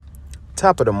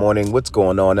Top of the morning. What's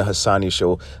going on? The Hassania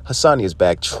Show. Hassania is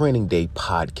back. Training Day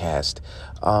podcast.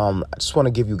 I just want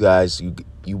to give you guys,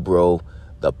 you bro,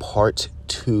 the part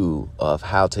 2 of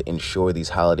how to ensure these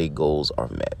holiday goals are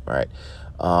met. Right.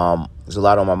 There's a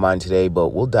lot on my mind today, but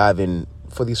we'll dive in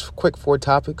for these quick 4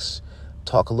 topics.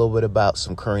 Talk a little bit about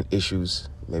some current issues,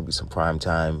 maybe some prime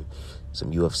time,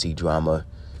 some UFC drama,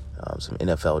 some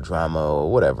NFL drama,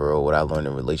 or whatever, or what I learned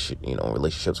in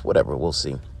relationships, whatever. We'll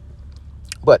see.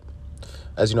 But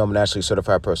as you know, I'm a nationally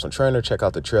certified personal trainer. Check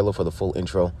out the trailer for the full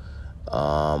intro.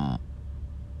 Other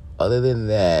than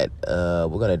that,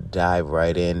 we're going to dive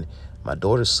right in. My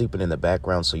daughter's sleeping in the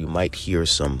background, so you might hear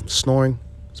some snoring.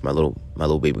 It's my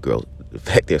little baby girl. In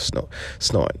fact, they're snoring.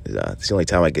 It's the only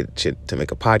time I get to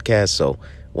make a podcast. So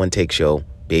one take show,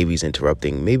 baby's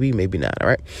interrupting. Maybe not. All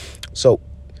right. So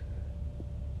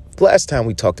the last time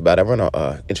we talked about, I run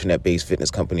a internet-based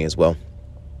fitness company as well.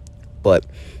 But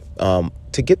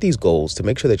to get these goals, to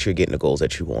make sure that you're getting the goals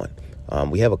that you want,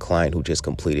 we have a client who just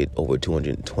completed over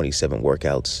 227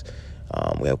 workouts.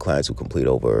 We have clients who complete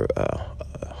over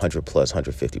 100 plus,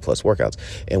 150 plus workouts.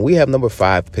 And we have number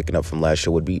 5 picking up from last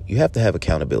show would be you have to have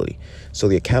accountability. So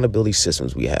the accountability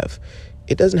systems we have,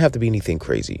 it doesn't have to be anything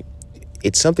crazy.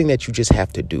 It's something that you just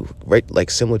have to do, right? Like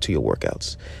similar to your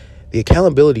workouts. The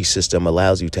accountability system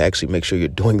allows you to actually make sure you're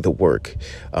doing the work.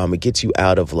 It gets you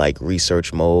out of like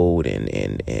research mode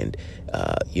and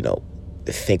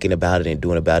thinking about it and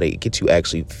doing about it. It gets you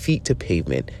actually feet to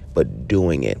pavement, but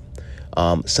doing it.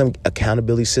 Some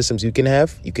accountability systems you can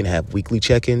have weekly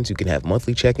check-ins. You can have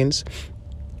monthly check-ins.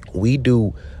 We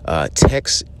do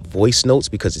text voice notes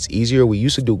because it's easier. We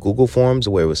used to do Google Forms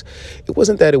where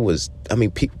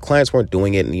clients weren't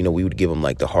doing it, and we would give them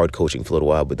like the hard coaching for a little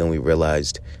while, but then we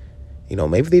realized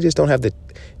maybe they just don't have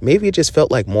maybe it just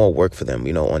felt like more work for them,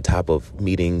 on top of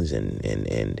meetings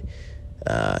and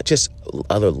just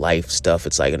other life stuff.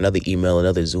 It's like another email,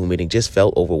 another Zoom meeting just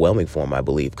felt overwhelming for them, I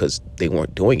believe, because they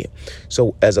weren't doing it.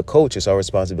 So as a coach, it's our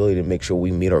responsibility to make sure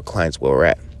we meet our clients where we're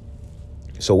at.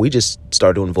 So we just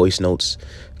start doing voice notes,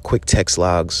 quick text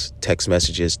logs, text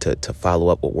messages to follow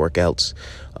up with workouts.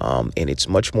 And it's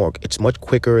much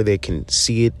quicker. They can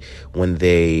see it when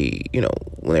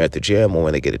they're at the gym or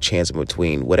when they get a chance in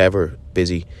between whatever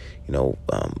busy,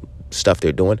 stuff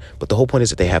they're doing. But the whole point is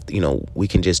that they have to, we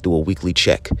can just do a weekly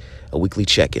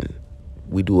check-in.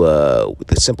 We do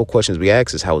the simple questions we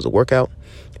ask is, how was the workout?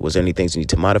 Was there any things you need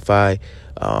to modify?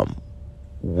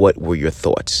 What were your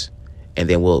thoughts? And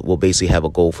then we'll basically have a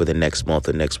goal for the next month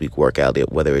or next week workout,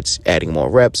 whether it's adding more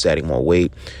reps, adding more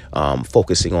weight,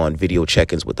 focusing on video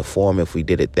check-ins with the form. If we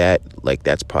did it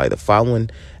that's probably the following.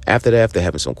 After that, after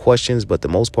having some questions, but the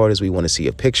most part is we want to see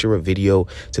a picture, a video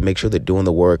to make sure they're doing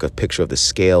the work, a picture of the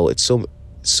scale. It's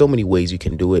so many ways you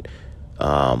can do it.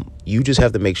 You just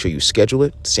have to make sure you schedule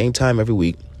it same time every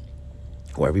week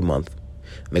or every month.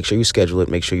 Make sure you schedule it.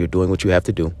 Make sure you're doing what you have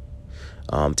to do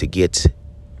to get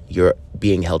you're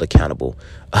being held accountable.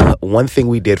 One thing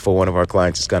we did for one of our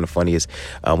clients is kind of funny is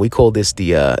we call this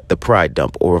the pride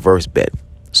dump or reverse bet.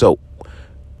 So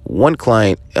one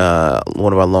client,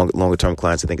 one of our longer term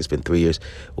clients, I think it's been 3 years,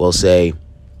 will say,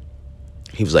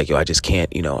 he was like, I just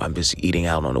can't, I'm just eating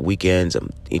out on the weekends. I'm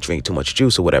drinking too much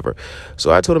juice or whatever.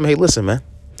 So I told him, hey, listen, man,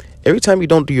 every time you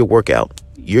don't do your workout,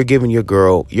 you're giving your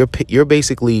girl, you're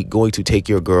basically going to take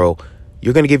your girl,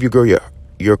 you're going to give your girl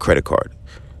your credit card.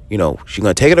 She's going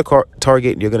to take it to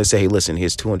Target and you're going to say, hey, listen,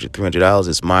 here's $200, $300.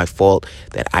 It's my fault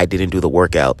that I didn't do the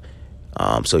workout.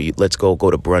 So let's go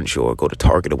to brunch or go to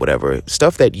Target or whatever.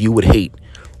 Stuff that you would hate,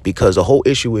 because the whole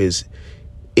issue is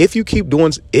if you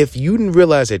didn't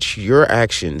realize that your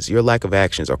lack of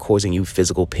actions are causing you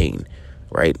physical pain,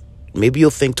 right? Maybe you'll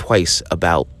think twice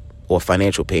about, or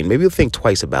financial pain. Maybe you'll think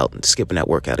twice about skipping that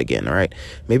workout again. All right.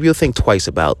 Maybe you'll think twice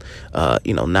about,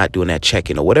 not doing that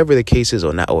check-in or whatever the case is,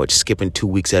 or skipping 2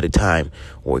 weeks at a time,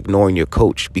 or ignoring your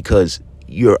coach because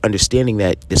you're understanding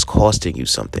that it's costing you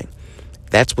something.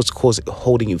 That's what's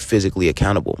holding you physically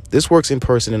accountable. This works in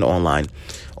person and online.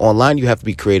 Online, you have to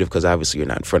be creative because obviously you're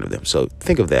not in front of them. So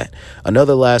think of that.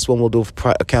 Another last one we'll do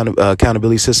for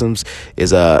accountability systems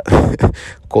is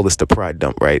call this the pride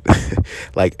dump, right?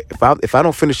 Like if I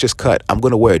don't finish this cut, I'm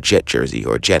gonna wear a Jet jersey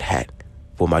or a Jet hat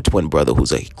for my twin brother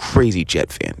who's a crazy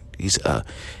Jet fan.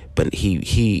 But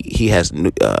he has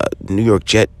New York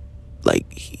Jet. Like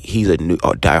he's a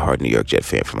diehard New York Jet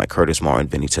fan from like Curtis Moore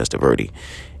and Vinny Testaverde.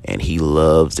 And he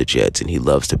loves the Jets, and he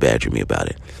loves to badger me about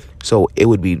it. So it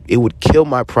would kill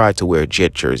my pride to wear a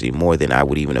Jet jersey more than I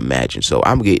would even imagine. So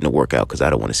I'm getting a workout because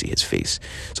I don't want to see his face.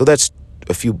 So that's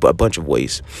a bunch of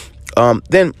ways.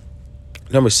 Then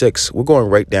number 6, we're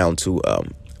going right down to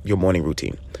your morning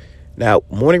routine. Now,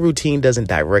 morning routine doesn't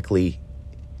directly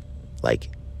like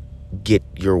get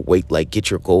your weight, like get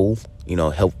your goal,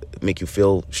 help make you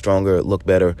feel stronger, look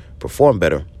better, perform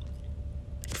better,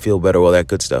 feel better, all that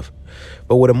good stuff.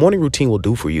 But what a morning routine will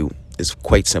do for you is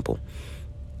quite simple.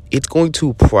 It's going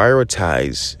to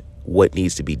prioritize what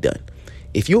needs to be done.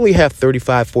 If you only have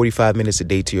 35, 45 minutes a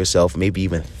day to yourself, maybe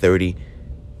even 30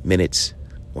 minutes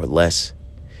or less,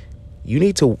 you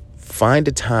need to find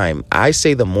a time. I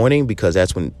say the morning because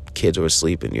that's when kids are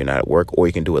asleep and you're not at work, or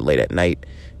you can do it late at night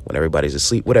when everybody's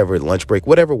asleep, whatever, lunch break,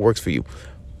 whatever works for you.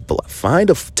 But find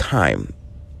a time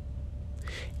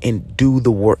and do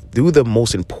the work, do the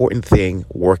most important thing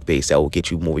work-based that will get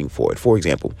you moving forward. For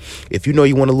example, if you know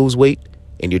you want to lose weight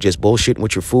and you're just bullshitting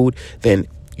with your food, then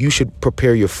you should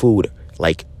prepare your food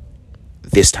like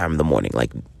this time in the morning.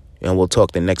 And we'll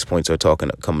talk, the next points are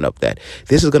coming up, that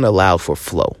this is going to allow for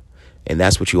flow. And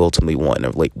that's what you ultimately want in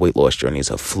a weight loss journey, is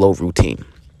a flow routine.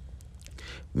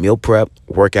 Meal prep,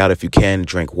 work out if you can,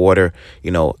 drink water.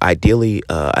 Ideally,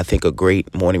 I think a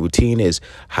great morning routine is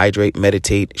hydrate,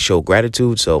 meditate, show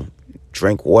gratitude. So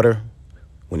drink water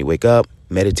when you wake up,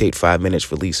 meditate 5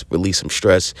 minutes, release some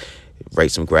stress,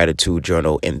 write some gratitude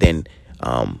journal, and then,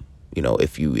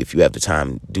 if you have the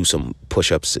time, do some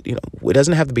push-ups. It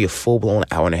doesn't have to be a full-blown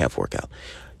hour and a half workout.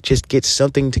 Just get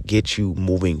something to get you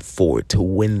moving forward, to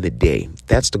win the day.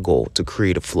 That's the goal, to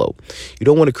create a flow. You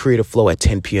don't want to create a flow at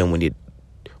 10 p.m.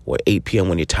 or 8 p.m.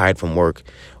 when you're tired from work,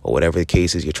 or whatever the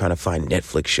case is. You're trying to find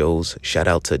Netflix shows. Shout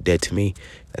out to Dead to Me.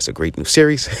 That's a great new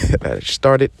series that I just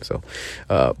started. So,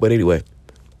 but anyway,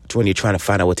 it's when you're trying to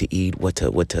find out what to eat, what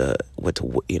to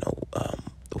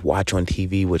watch on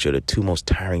TV, which are the two most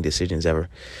tiring decisions ever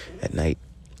at night.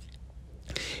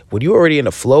 When you're already in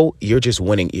a flow, you're just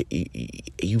winning.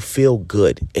 You feel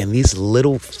good. And these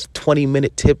little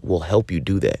 20-minute tip will help you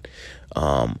do that.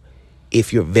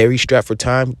 If you're very strapped for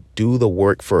time, do the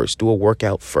work first. Do a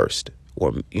workout first,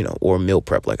 or meal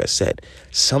prep, like I said.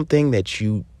 Something that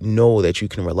you know that you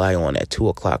can rely on at 2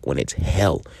 o'clock when it's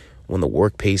hell, when the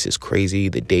work pace is crazy,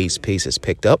 the day's pace is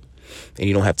picked up, and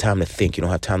you don't have time to think, you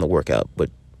don't have time to work out. But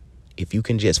if you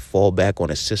can just fall back on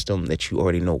a system that you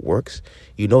already know works,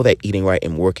 you know that eating right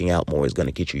and working out more is going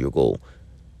to get you your goal.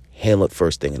 Handle it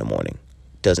first thing in the morning.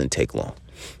 Doesn't take long.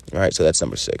 All right, so that's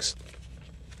number 6.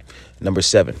 Number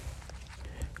 7.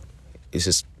 It's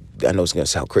just, I know it's going to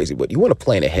sound crazy, but you want to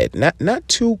plan ahead. Not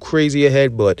too crazy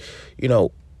ahead, but,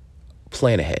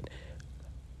 plan ahead.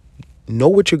 Know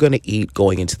what you're going to eat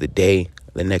going into the day,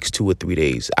 the next 2 or 3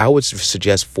 days. I would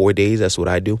suggest 4 days. That's what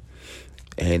I do.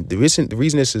 And the reason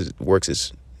this works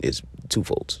is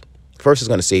twofold. First, it's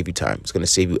going to save you time. It's going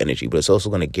to save you energy, but it's also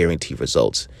going to guarantee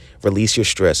results. Release your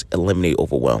stress, eliminate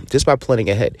overwhelm, just by planning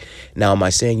ahead. Now, am I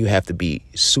saying you have to be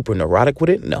super neurotic with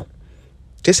it? No.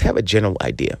 Just have a general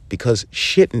idea, because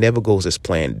shit never goes as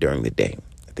planned during the day.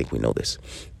 I think we know this.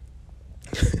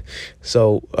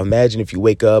 So imagine if you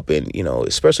wake up and,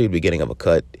 especially at the beginning of a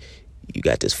cut, you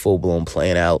got this full-blown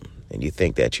plan out, and you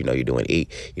think that, you're doing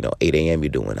 8 a.m., you're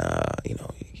doing, you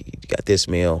got this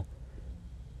meal,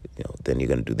 then you're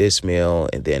going to do this meal,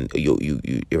 and then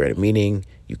you're at a meeting,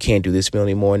 you can't do this meal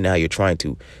anymore. Now you're trying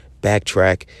to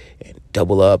backtrack and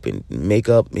double up and make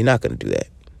up. You're not going to do that.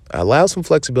 Allow some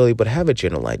flexibility, but have a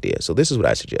general idea. So this is what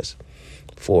I suggest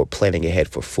for planning ahead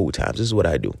for food times. This is what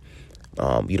I do.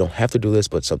 You don't have to do this,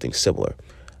 but something similar.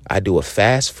 I do a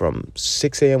fast from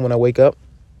 6 a.m. when I wake up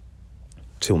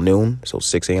till noon. So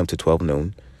 6 a.m. to 12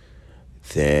 noon.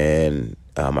 Then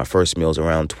my first meal is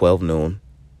around 12 noon.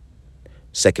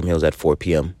 Second meal is at 4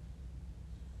 p.m.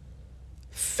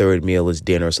 Third meal is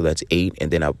dinner, so that's 8. And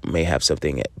then I may have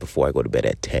something before I go to bed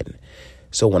at 10.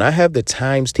 So when I have the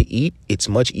times to eat, it's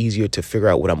much easier to figure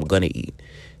out what I'm going to eat.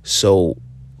 So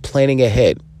planning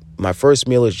ahead, my first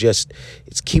meal is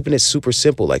it's keeping it super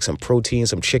simple, like some protein,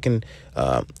 some chicken.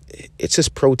 It's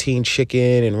just protein,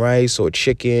 chicken and rice, or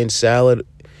chicken, salad,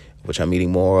 which I'm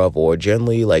eating more of, or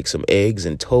generally like some eggs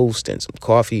and toast and some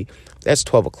coffee. That's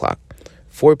 12 o'clock.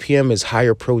 4 p.m. is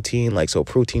higher protein, like so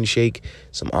protein shake,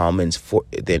 some almonds.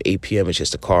 Then 8 p.m. is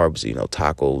just the carbs,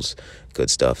 tacos, good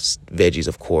stuff, veggies,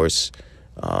 of course.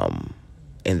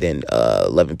 And then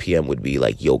 11 p.m. would be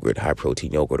like yogurt, high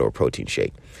protein yogurt or protein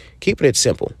shake. Keeping it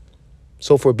simple.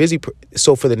 So for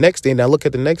the next day, now look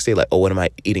at the next day, like, oh, what am I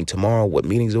eating tomorrow? What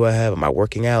meetings do I have? Am I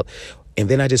working out? And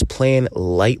then I just plan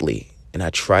lightly, and I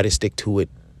try to stick to it,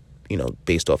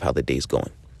 based off how the day's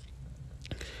going.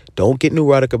 Don't get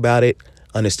neurotic about it.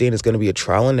 Understand it's going to be a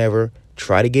trial and error.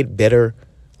 Try to get better,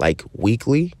 like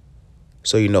weekly.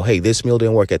 So, hey, this meal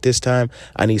didn't work at this time.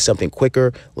 I need something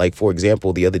quicker. Like, for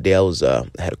example, the other day I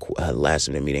had a last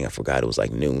minute meeting. I forgot it was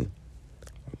like noon,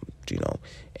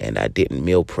 and I didn't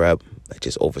meal prep. I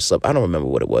just overslept. I don't remember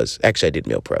what it was. Actually, I did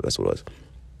meal prep. That's what it was.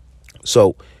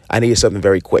 So I needed something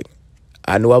very quick.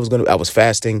 I knew I was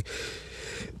fasting.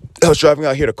 I was driving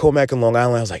out here to Comac in Long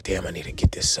Island. I was like, damn, I need to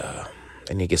get this. I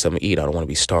need to get something to eat. I don't want to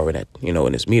be starving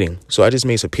in this meeting. So I just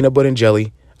made some peanut butter and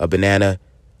jelly, a banana,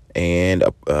 and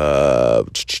did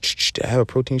I have a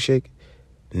protein shake?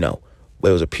 No. But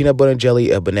it was a peanut butter and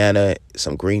jelly, a banana,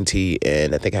 some green tea,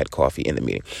 and I think I had coffee in the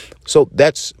meeting. So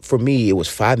that's, for me, it was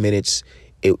 5 minutes.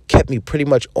 It kept me pretty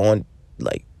much on,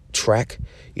 like, track,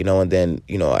 and then,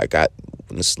 I got,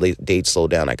 when the day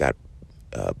slowed down, I got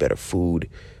better food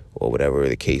or whatever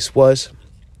the case was.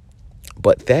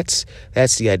 But that's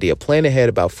the idea. Plan ahead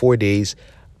about 4 days.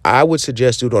 I would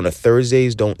suggest do it on the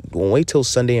Thursdays. Don't wait till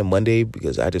Sunday and Monday,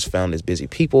 because I just found as busy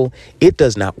people, it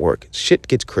does not work. Shit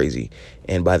gets crazy.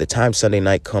 And by the time Sunday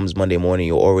night comes, Monday morning,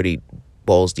 you're already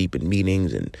balls deep in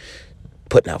meetings and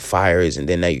putting out fires. And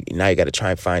then now you got to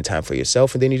try and find time for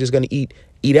yourself. And then you're just going to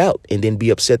eat out and then be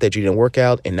upset that you didn't work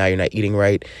out. And now you're not eating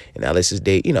right. And now this is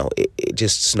day, it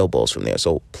just snowballs from there.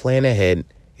 So plan ahead.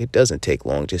 It doesn't take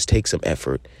long. Just take some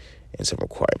effort and some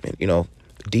requirement.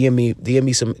 DM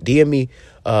me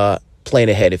plan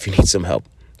ahead if you need some help.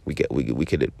 We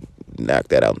could knock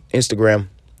that out. Instagram,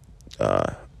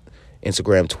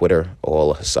 Twitter,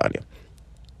 all Hassania.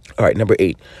 All right, number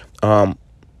 8.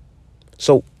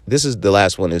 So this is the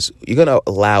last one, is you're going to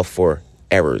allow for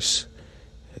errors.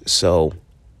 So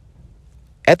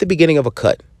at the beginning of a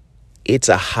cut, it's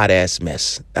a hot ass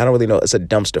mess. I don't really know. It's a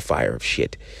dumpster fire of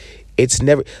shit. It's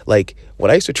never, like, when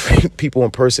I used to train people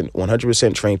in person,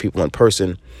 100% train people in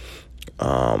person.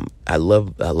 I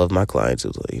love my clients.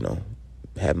 It was,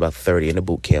 had about 30 in the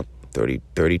boot camp,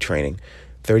 30 training,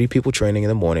 30 people training in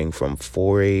the morning from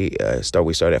we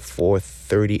started at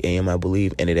 4:30 a.m., I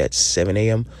believe, ended at 7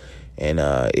 a.m. And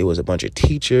it was a bunch of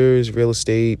teachers, real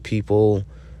estate people,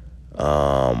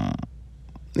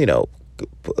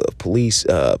 police,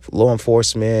 law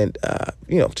enforcement,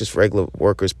 just regular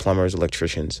workers, plumbers,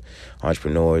 electricians,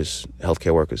 entrepreneurs,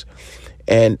 healthcare workers.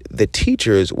 And the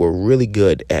teachers were really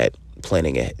good at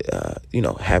planning,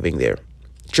 having their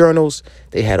journals.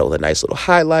 They had all the nice little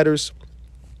highlighters.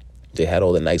 They had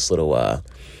all the nice little,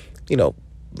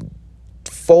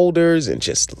 folders, and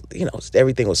just,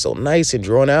 everything was so nice and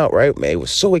drawn out, right? Man, it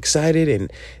was so excited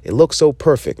and it looked so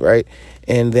perfect, right?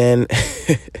 And then,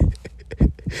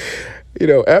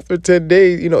 after 10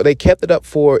 days, they kept it up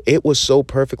it was so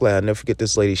perfect. Like, I'll never forget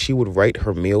this lady. She would write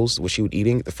her meals, what she would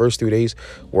eating. The first 3 days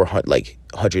were like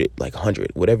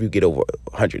 100, whatever you get over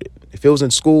 100. If it was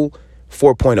in school,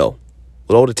 4.0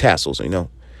 with all the tassels,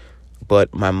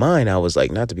 But my mind, I was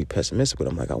like, not to be pessimistic, but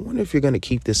I'm like, I wonder if you're going to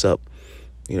keep this up.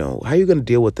 How are you going to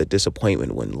deal with the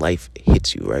disappointment when life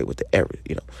hits you, right? With the error,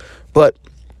 But,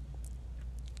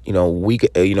 a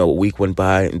week went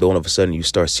by, and all of a sudden you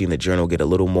start seeing the journal get a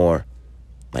little more,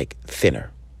 like,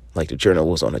 thinner. Like the journal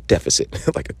was on a deficit,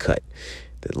 like a cut.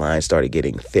 The line started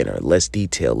getting thinner, less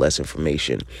detail, less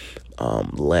information,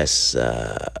 less,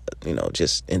 and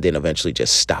then eventually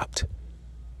just stopped.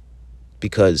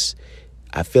 Because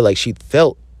I feel like she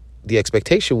felt the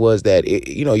expectation was that,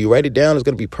 you write it down, it's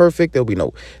going to be perfect. There'll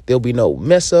be no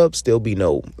mess ups. There'll be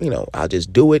no, I'll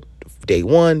just do it day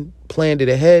one, planned it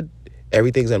ahead.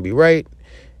 Everything's going to be right.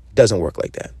 Doesn't work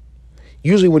like that.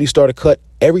 Usually when you start a cut,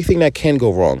 everything that can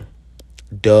go wrong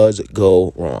does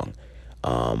go wrong.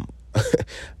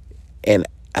 And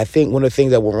I think one of the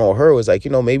things that went wrong with her was, like,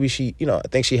 maybe she, I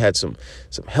think she had some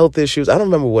health issues. I don't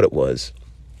remember what it was.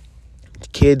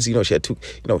 Kids, she had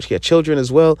she had children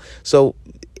as well. So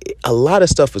a lot of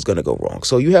stuff is going to go wrong.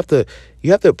 So you have to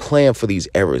plan for these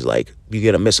errors. Like, you're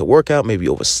going to miss a workout, maybe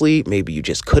you oversleep, maybe you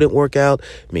just couldn't work out,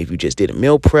 maybe you just didn't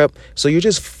meal prep. So you're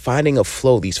just finding a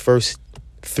flow these first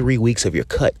 3 weeks of your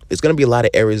cut. There's going to be a lot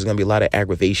of errors. There's going to be a lot of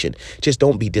aggravation. Just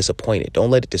don't be disappointed. Don't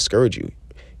let it discourage you.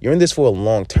 You're in this for a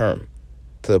long term.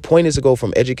 So the point is to go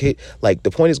from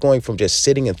the point is going from just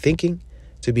sitting and thinking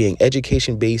to being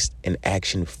education-based and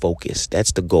action-focused.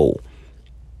 That's the goal.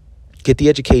 Get the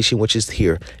education, which is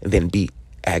here, and then be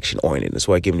action-oriented. That's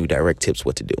why I'm giving you direct tips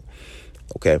what to do.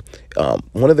 Okay?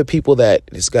 One of the people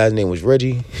this guy's name was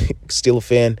Reggie, Steeler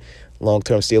fan,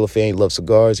 long-term Steeler fan. He loved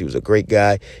cigars. He was a great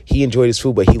guy. He enjoyed his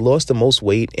food, but he lost the most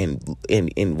weight and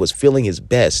was feeling his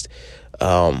best.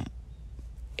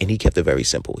 And he kept it very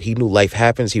simple. He knew life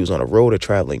happens. He was on a road, a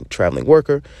traveling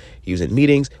worker. He was in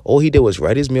meetings. All he did was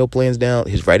write his meal plans down,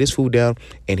 write his food down,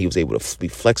 and he was able to be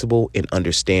flexible and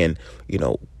understand,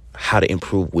 how to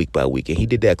improve week by week. And he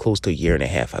did that close to a year and a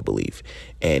half, I believe.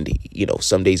 And,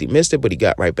 some days he missed it, but he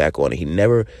got right back on it. He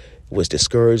never was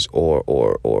discouraged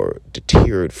or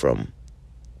deterred from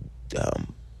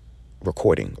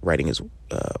writing his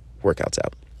workouts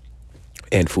out.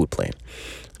 and food plan.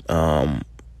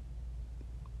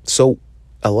 So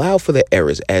allow for the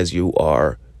errors as you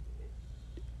are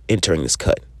entering this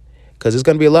cut, because it's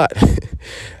going to be a lot.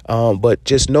 But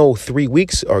just know 3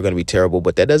 weeks are going to be terrible,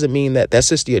 but that doesn't mean that's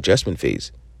just the adjustment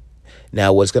phase.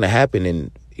 Now, what's going to happen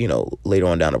in, later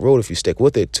on down the road, if you stick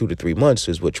with it 2 to 3 months,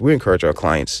 is what we encourage our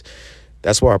clients.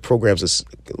 That's why our programs is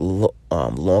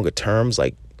longer terms,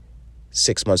 like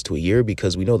 6 months to a year,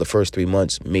 because we know the first 3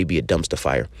 months may be a dumpster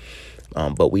fire.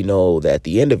 But we know that at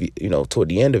the end of, toward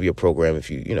the end of your program, if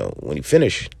when you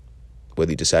finish,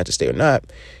 whether you decide to stay or not,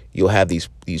 you'll have these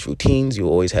routines. You'll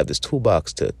always have this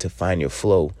toolbox to find your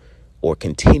flow or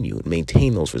continue and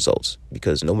maintain those results,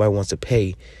 because nobody wants to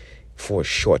pay for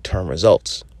short-term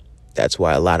results. That's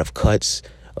why a lot of cuts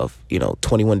of,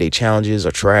 21-day challenges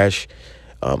are trash,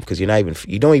 because most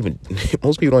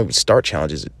people don't even start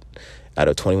challenges out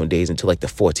of 21 days until like the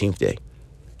 14th day.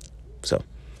 So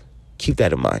keep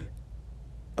that in mind.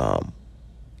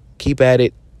 Keep at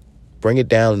it, bring it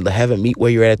down, have it meet where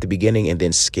you're at the beginning, and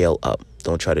then scale up.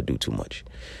 Don't try to do too much.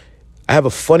 I have a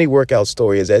funny workout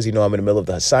story. As you know, I'm in the middle of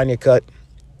the Hasania cut,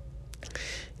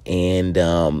 and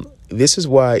this is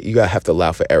why you gotta have to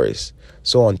allow for errors.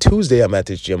 So on Tuesday, I'm at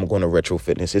this gym. I'm going to Retro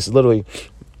Fitness. It's literally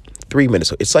 3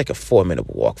 minutes. It's like a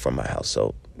 4-minute walk from my house.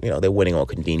 So they're winning on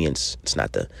convenience. It's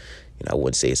not I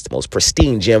wouldn't say it's the most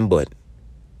pristine gym, but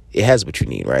it has what you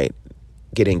need, right?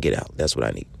 Get in, get out. That's what I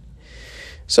need.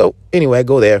 So anyway, I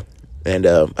go there, and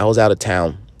I was out of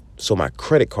town, so my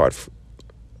credit card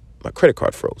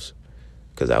froze,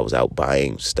 because I was out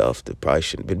buying stuff that probably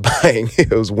shouldn't have been buying.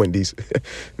 It was Wendy's,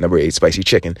 number 8 spicy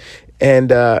chicken,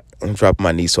 and I'm dropping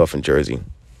my niece off in Jersey,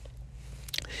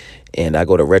 and I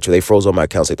go to Retro. They froze all my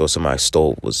accounts. They thought somebody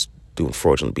was doing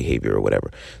fraudulent behavior or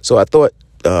whatever. So I thought,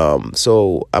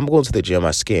 so I'm going to the gym.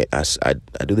 I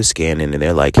do the scan, and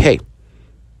they're like, "Hey,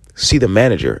 see the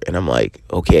manager." And I'm like,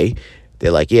 "Okay."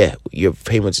 They're like, "Yeah, your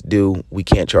payment's due. We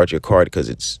can't charge your card because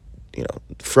it's,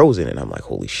 frozen." And I'm like,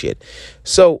 holy shit.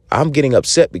 So I'm getting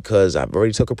upset because I've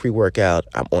already took a pre-workout.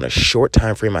 I'm on a short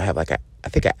time frame. I have I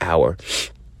think an hour,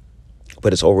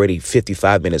 but it's already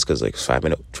 55 minutes because like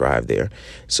 5-minute drive there.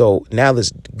 So now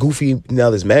this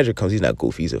manager comes. He's not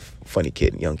goofy. He's a funny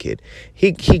kid, young kid.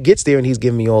 He gets there and he's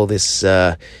giving me all this,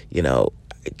 gotta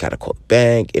call the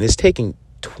bank, and it's taking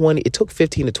it took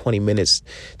 15 to 20 minutes.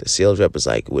 The sales rep was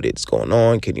like, "What's going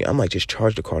on? I'm like, just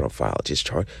charge the card on file. Just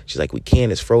charge." She's like, "We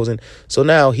can't, it's frozen." So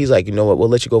now he's like, "You know what? We'll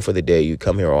let you go for the day. You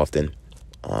come here often.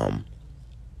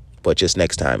 But just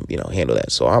next time, handle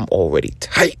that." So I'm already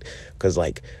tight because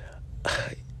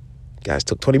guys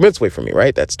took 20 minutes away from me,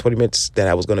 right? That's 20 minutes that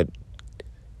I was going to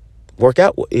work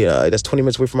out. That's 20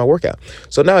 minutes away from my workout.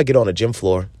 So now I get on the gym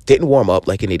floor, didn't warm up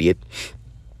like an idiot.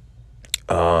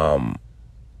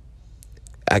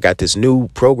 I got this new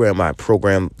program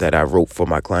that I wrote for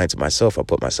my clients and myself. I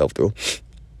put myself through.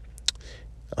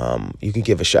 You can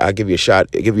give a shot. I'll give you a shot.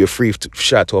 I'll give you a free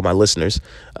shot to all my listeners.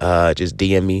 Just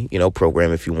DM me,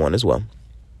 program if you want as well.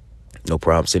 No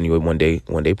problem. Send you a one day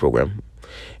program.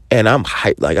 And I'm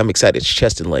hyped. I'm excited. It's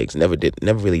chest and legs. Never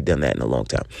really done that in a long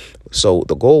time. So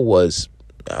the goal was,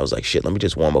 I was like, shit, let me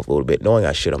just warm up a little bit. Knowing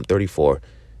I'm 34.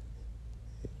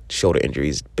 Shoulder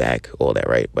injuries, back, all that,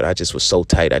 right? But I just was so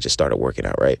tight, I just started working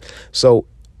out, right? So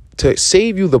to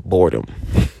save you the boredom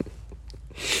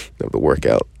of the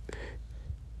workout,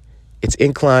 it's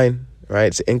incline, right?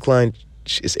 It's incline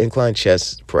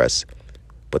chest press,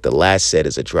 but the last set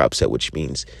is a drop set, which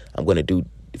means I'm going to do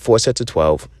 4 sets of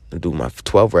 12 and do my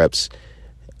 12 reps,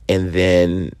 and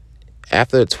then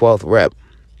after the 12th rep,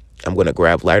 I'm going to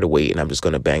grab lighter weight, and I'm just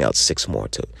going to bang out 6 more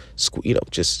to,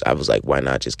 I was like, why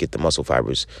not just get the muscle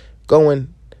fibers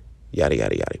going, yada,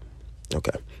 yada, yada.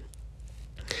 Okay.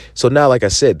 So now, like I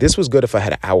said, this was good if I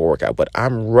had an hour workout, but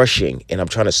I'm rushing, and I'm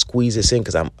trying to squeeze this in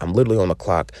because I'm literally on the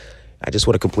clock. I just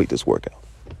want to complete this workout.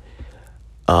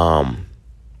 I'm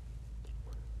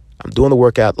doing the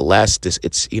workout.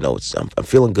 I'm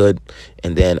feeling good,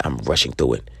 and then I'm rushing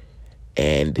through it.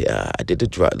 And I did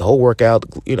the whole workout,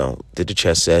 did the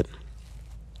chest set.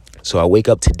 So I wake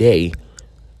up today,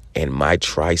 and my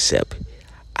tricep,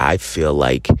 I feel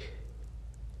like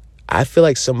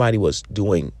somebody was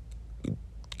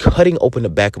cutting open the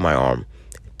back of my arm,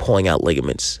 pulling out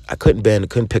ligaments. I couldn't bend,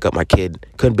 couldn't pick up my kid,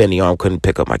 couldn't bend the arm, couldn't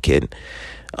pick up my kid,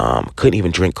 couldn't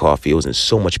even drink coffee. I was in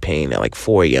so much pain at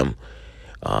 4 a.m.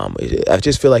 I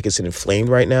just feel like it's inflamed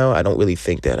right now. I don't really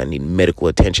think that I need medical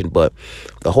attention, but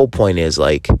the whole point is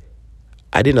I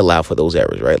didn't allow for those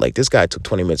errors, right? This guy took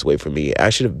 20 minutes away from me.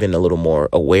 I should have been a little more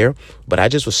aware, but I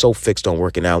just was so fixed on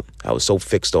working out. I was so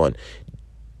fixed on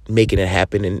making it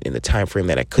happen in the time frame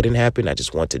that I couldn't happen. I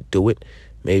just wanted to do it,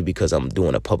 maybe because I'm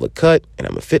doing a public cut and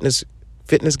I'm a fitness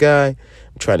fitness guy.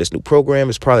 I'm trying this new program.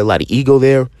 There's probably a lot of ego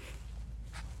there.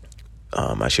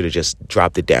 I should have just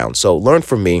dropped it down. So learn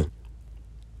from me.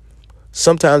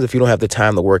 Sometimes if you don't have the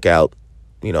time to work out,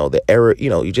 the error,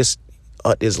 you just,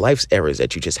 there's life's errors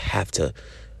that you just have to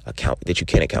account, that you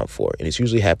can't account for. And it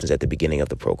usually happens at the beginning of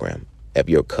the program, at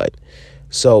your cut.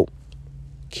 So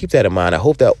keep that in mind. I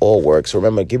hope that all works.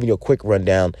 Remember, giving you a quick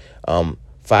rundown.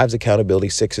 5 is accountability.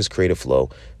 6 is creative flow.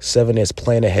 7 is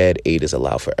plan ahead. 8 is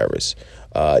allow for errors.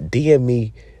 DM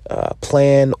me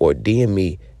plan or DM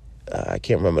me. I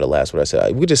can't remember the last one I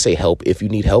said. We just say help if you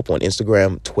need help on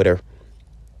Instagram, Twitter.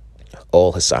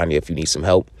 All Hassania if you need some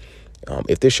help.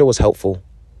 If this show was helpful,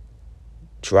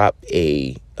 drop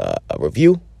a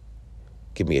review.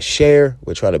 Give me a share.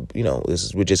 We're trying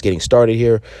to, we're just getting started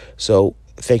here. So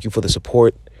thank you for the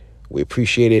support. We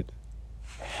appreciate it.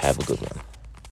 Have a good one.